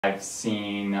I've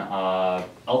seen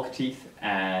elk teeth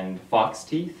and fox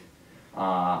teeth,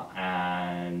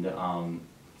 and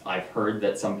I've heard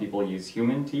that some people use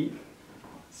human teeth.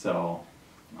 So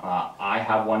I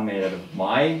have one made out of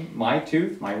my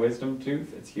tooth, my wisdom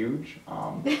tooth. It's huge.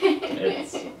 And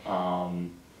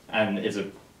it's a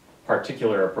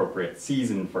particular appropriate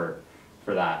season for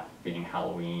that, being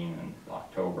Halloween and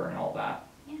October and all that.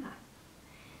 Yeah.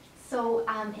 So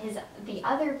the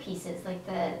other pieces, like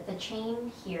the chain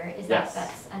here, is Yes.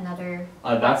 that's another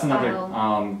that's another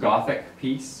style? Gothic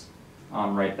piece.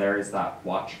 Right there is that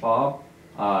watch fob.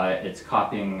 It's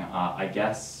copying, I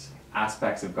guess,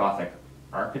 aspects of Gothic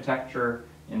architecture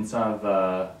in some of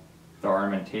the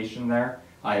ornamentation there.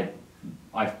 I've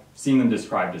seen them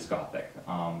described as Gothic,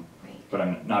 but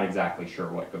I'm not exactly sure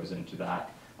what goes into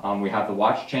that. We have the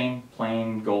watch chain,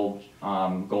 plain gold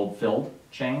filled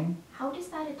chain. How does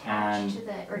that attach And to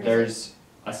the? Or does there's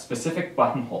a specific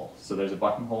buttonhole. So there's a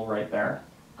buttonhole right there.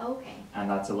 Okay. And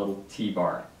that's a little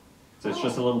T-bar. So it's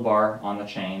just a little bar on the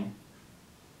chain,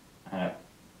 and it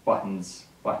buttons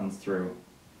through.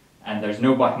 And there's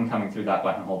no button coming through that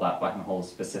buttonhole. That buttonhole is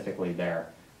specifically there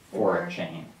for a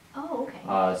chain. Oh,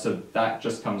 okay. So that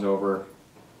just comes over.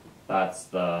 That's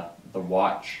the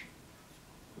watch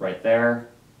right there.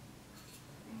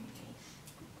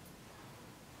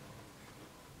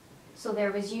 So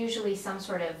there was usually some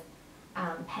sort of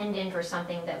pendant or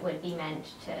something that would be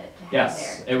meant to have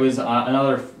Yes, there. it was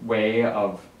another way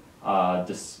of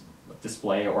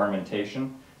display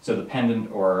ornamentation. So the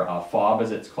pendant, or fob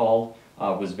as it's called,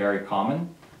 was very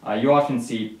common. You often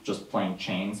see just plain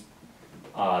chains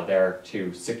there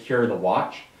to secure the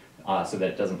watch so that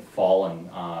it doesn't fall and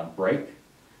break,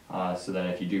 so that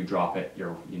if you do drop it,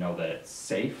 you know that it's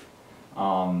safe.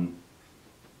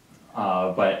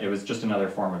 But it was just another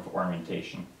form of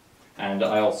ornamentation. And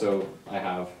I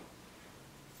have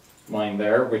mine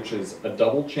there, which is a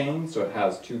double chain, so it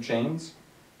has two chains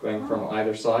going from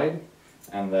either side,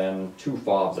 and then two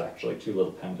fobs, actually, two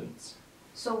little pendants.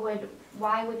 So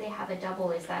why would they have a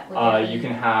double? Is that you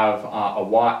can have a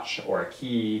watch or a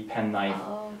key, penknife,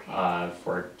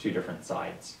 for two different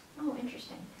sides. Oh,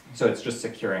 interesting. So it's just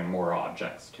securing more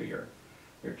objects to your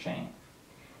chain.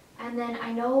 And then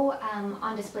I know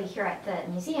on display here at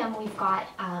the museum we've got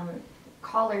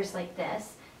collars like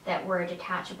this that were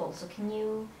detachable. So can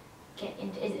you get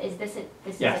into? Is this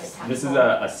Yes, a detachable? this is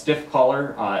a stiff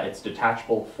collar. It's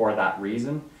detachable for that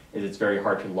reason. It's very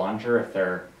hard to launder if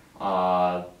they're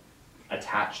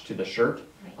attached to the shirt.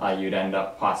 Right. You'd end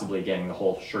up possibly getting the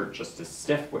whole shirt just as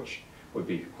stiff, which would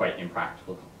be quite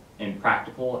impractical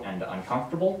and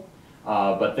uncomfortable.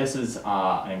 But this is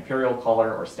an imperial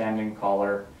collar or standing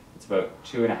collar. It's about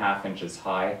 2.5 inches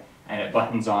high, and it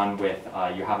buttons on with,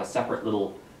 you have a separate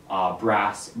little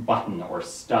brass button or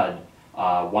stud.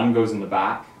 One goes in the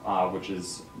back, which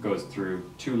goes through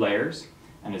 2 layers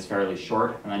and is fairly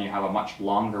short, and then you have a much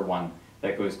longer one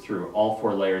that goes through all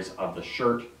 4 layers of the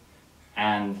shirt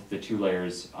and the 2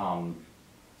 layers of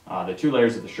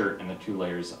the shirt and the 2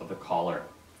 layers of the collar.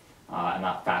 And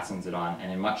that fastens it on,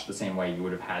 and in much the same way you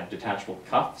would have had detachable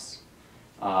cuffs.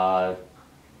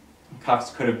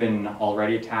 Cuffs could have been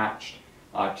already attached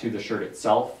to the shirt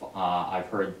itself. I've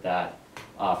heard that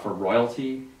for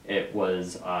royalty it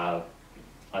was a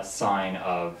sign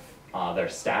of their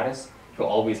status to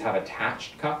always have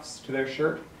attached cuffs to their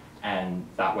shirt, and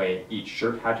that way each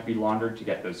shirt had to be laundered to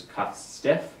get those cuffs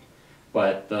stiff.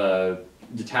 But the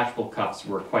detachable cuffs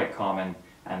were quite common,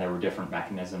 and there were different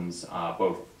mechanisms,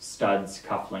 both studs,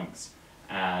 cuff links,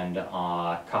 and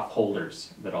cuff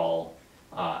holders that all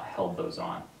held those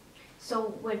on.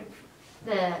 So would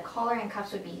the collar and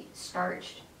cuffs would be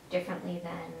starched differently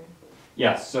than?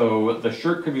 Yes, so the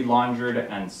shirt could be laundered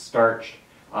and starched,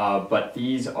 but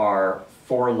these are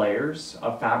 4 layers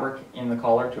of fabric in the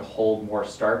collar to hold more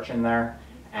starch in there,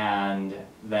 and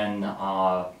then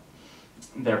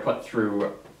they're put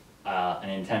through an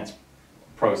intense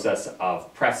process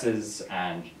of presses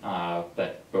and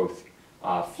that both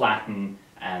flatten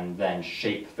and then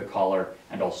shape the collar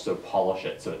and also polish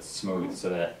it so it's smooth, so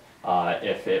that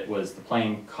if it was the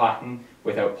plain cotton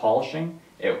without polishing,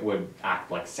 it would act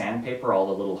like sandpaper. All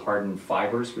the little hardened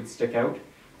fibers would stick out.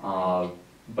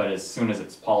 But as soon as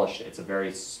it's polished, it's a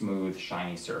very smooth,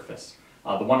 shiny surface.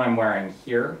 The one I'm wearing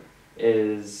here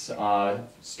is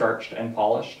starched and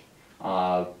polished.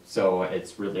 So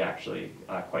it's really actually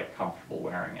quite comfortable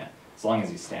wearing it, as long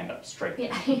as you stand up straight.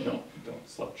 Yeah. don't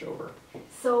slouch over.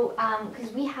 So,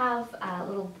 because we have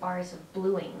little bars of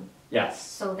bluing. Yes.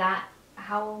 So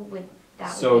how would that?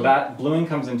 So that bluing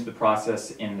comes into the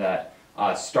process in that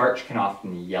starch can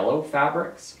often yellow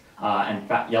fabrics, and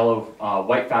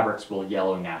white fabrics will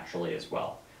yellow naturally as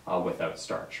well. without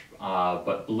starch.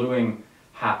 But bluing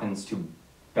happens to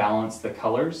balance the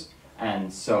colors,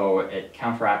 and so it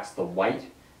counteracts the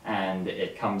white, and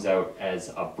it comes out as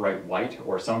a bright white,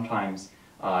 or sometimes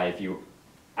if you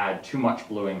add too much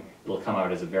bluing, it'll come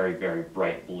out as a very, very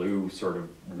bright blue, sort of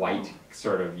white,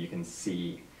 sort of, you can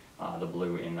see the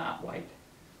blue in that white.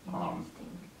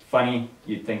 Funny,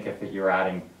 you'd think if you're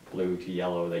adding blue to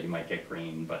yellow that you might get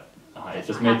green, but it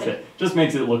just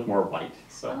makes it look more white.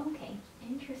 So. Okay,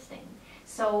 interesting.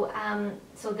 So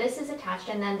so this is attached,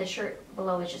 and then the shirt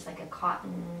below is just like a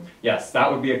cotton. Yes,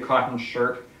 that would be a cotton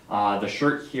shirt. The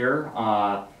shirt here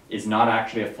is not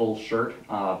actually a full shirt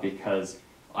because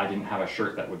I didn't have a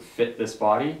shirt that would fit this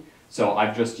body. So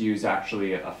I've just used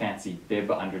actually a fancy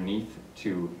bib underneath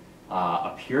to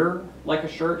appear like a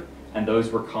shirt, and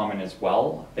those were common as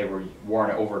well. They were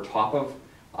worn over top of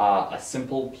a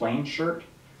simple plain shirt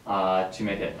to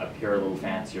make it appear a little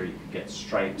fancier. You could get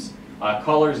stripes.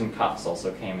 Collars and cuffs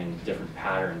also came in different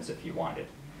patterns if you wanted.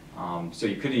 So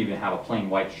you could even have a plain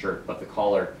white shirt, but the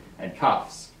collar and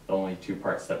cuffs, the only two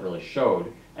parts that really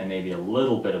showed, and maybe a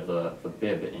little bit of the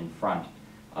bib in front,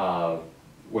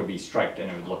 would be striped, and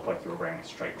it would look like you were wearing a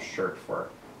striped shirt for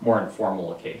more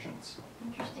informal occasions.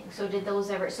 Interesting. So did those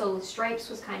ever, so stripes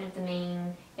was kind of the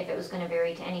main, if it was going to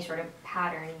vary to any sort of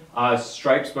pattern?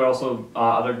 Stripes, but also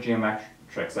other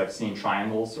geometrics. I've seen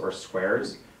triangles or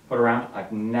squares put around.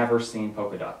 I've never seen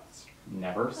polka dots.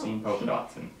 Never seen polka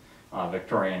dots in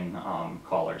Victorian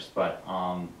collars, but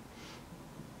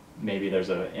maybe there's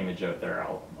an image out there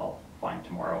I'll find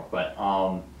tomorrow.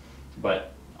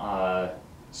 But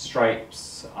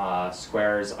stripes,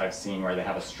 squares, I've seen where they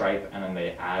have a stripe and then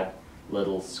they add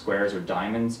little squares or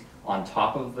diamonds on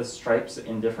top of the stripes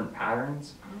in different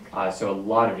patterns. Okay. So a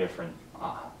lot of different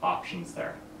options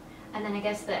there. And then I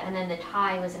guess and then the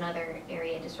tie was another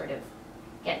area to sort of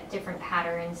get different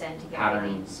patterns and to get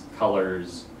patterns,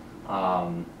 colors,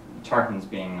 tartans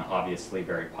being obviously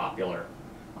very popular,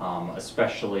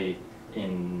 especially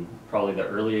in probably the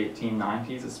early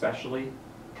 1890s, especially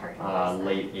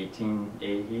late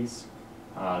 1880s.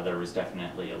 There was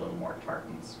definitely a little more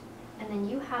tartans. And then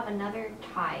you have another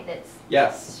tie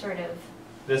that's sort of...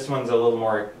 This one's a little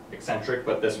more eccentric,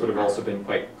 but this would have also been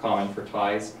quite common for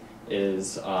ties.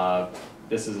 This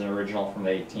is an original from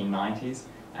the 1890s,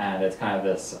 and it's kind of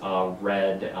this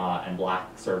red and black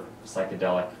sort of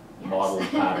psychedelic mottled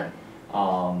pattern.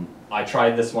 I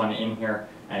tried this one in here,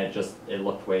 and it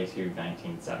looked way too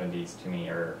 1970s to me,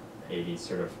 or 80s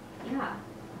sort of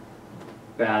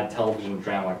bad television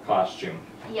drama costume.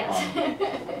 Yes.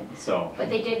 So. But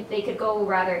they could go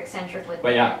rather eccentric with.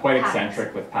 But yeah, quite patterns.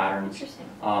 eccentric with patterns.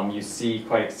 Interesting. You see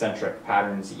quite eccentric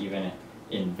patterns even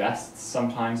in vests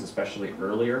sometimes, especially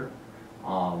earlier.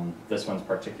 This one's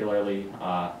particularly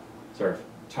sort of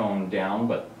toned down,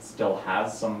 but still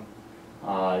has some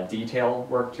detail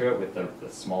work to it with the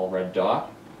small red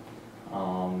dot.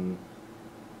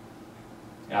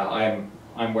 Yeah,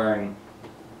 I'm wearing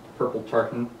purple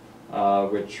tartan,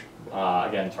 which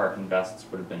again, tartan vests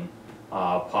would have been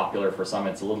popular for some.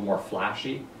 It's a little more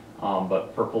flashy,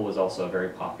 but purple was also a very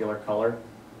popular color.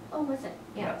 Oh, was it?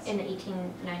 Yeah, yes. In the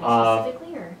 1890s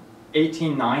specifically, or?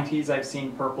 1890s I've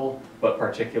seen purple, but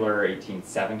particular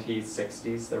 1870s,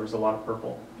 60s, there was a lot of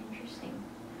purple. Interesting.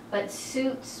 But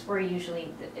suits were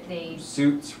usually,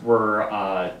 Suits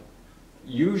were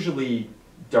usually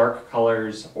dark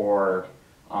colors or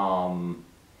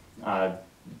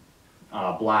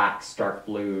blacks, dark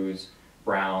blues,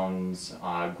 browns,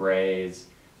 grays,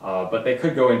 but they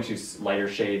could go into lighter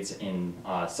shades in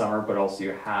summer, but also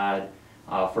you had,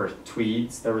 for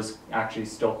tweeds, there was actually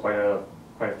still quite a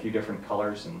few different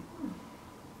colors, and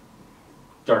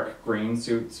dark green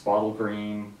suits, bottle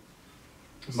green,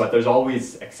 but there's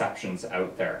always exceptions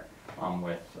out there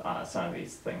with some of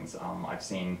these things. I've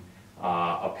seen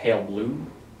a pale blue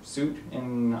suit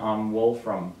in wool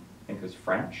from, I think it was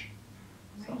French.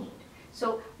 Right.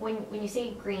 So when you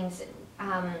say greens,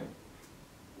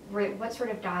 what sort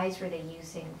of dyes were they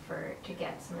using to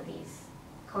get some of these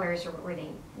colors, or were they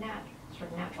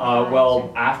sort of natural dyes?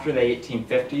 Well, after the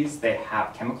 1850s, they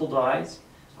have chemical dyes,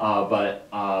 but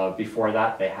before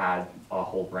that, they had a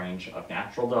whole range of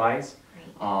natural dyes.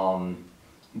 Right.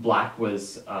 Black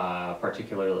was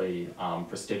particularly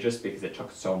prestigious because it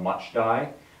took so much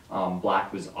dye.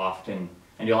 Black was often,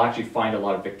 and you'll actually find a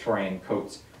lot of Victorian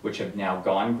coats which have now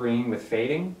gone green with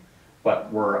fading,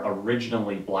 but were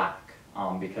originally black,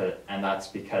 and that's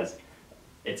because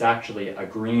it's actually a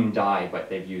green dye, but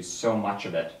they've used so much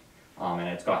of it, and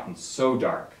it's gotten so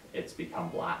dark, it's become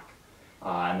black.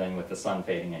 And then with the sun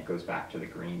fading, it goes back to the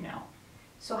green now.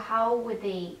 So how would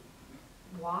they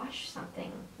wash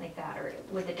something like that, or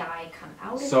would the dye come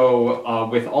out of it? So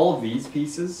with all of these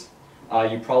pieces,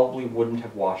 you probably wouldn't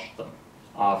have washed them.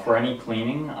 For any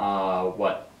cleaning,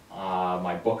 what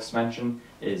my books mention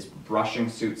is brushing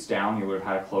suits down. You would have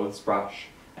had a clothes brush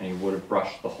and you would have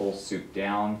brushed the whole suit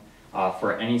down.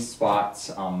 For any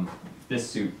spots, this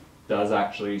suit does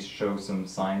actually show some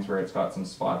signs where it's got some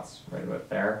spots right about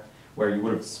there, where you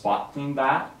would have spot cleaned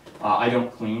that. I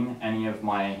don't clean any of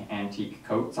my antique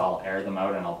coats. I'll air them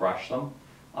out and I'll brush them,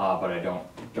 but I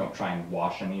don't try and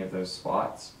wash any of those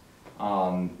spots.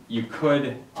 You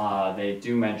could, they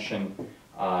do mention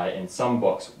in some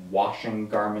books, washing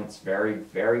garments very,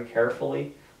 very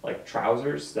carefully, like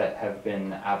trousers that have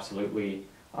been absolutely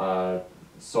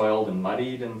soiled and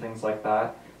muddied and things like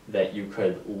that, that you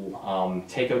could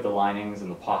take out the linings and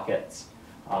the pockets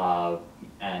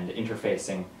and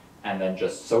interfacing, and then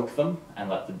just soak them and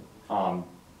let the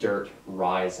dirt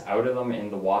rise out of them in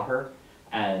the water,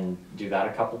 and do that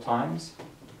a couple times.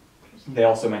 They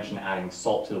also mention adding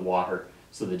salt to the water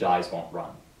so the dyes won't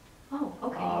run. Oh,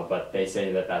 okay. But they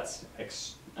say that that's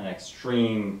an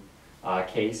extreme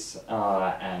case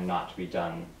and not to be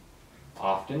done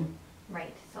often.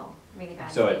 Right, so really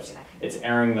bad. So stage, it's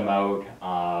airing them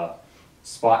out,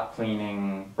 spot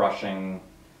cleaning, brushing.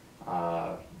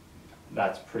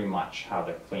 That's pretty much how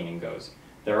the cleaning goes.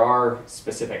 There are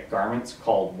specific garments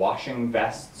called washing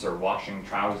vests or washing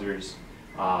trousers,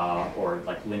 or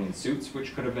like linen suits,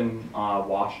 which could have been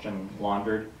washed and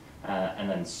laundered and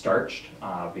then starched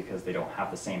because they don't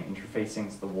have the same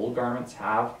interfacings the wool garments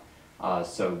have.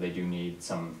 So they do need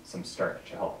some starch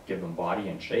to help give them body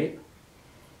and shape.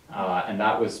 And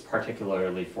that was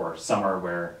particularly for summer,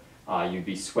 where you'd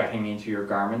be sweating into your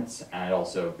garments, and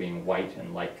also being white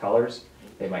and light colors,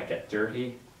 they might get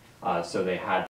dirty. So they had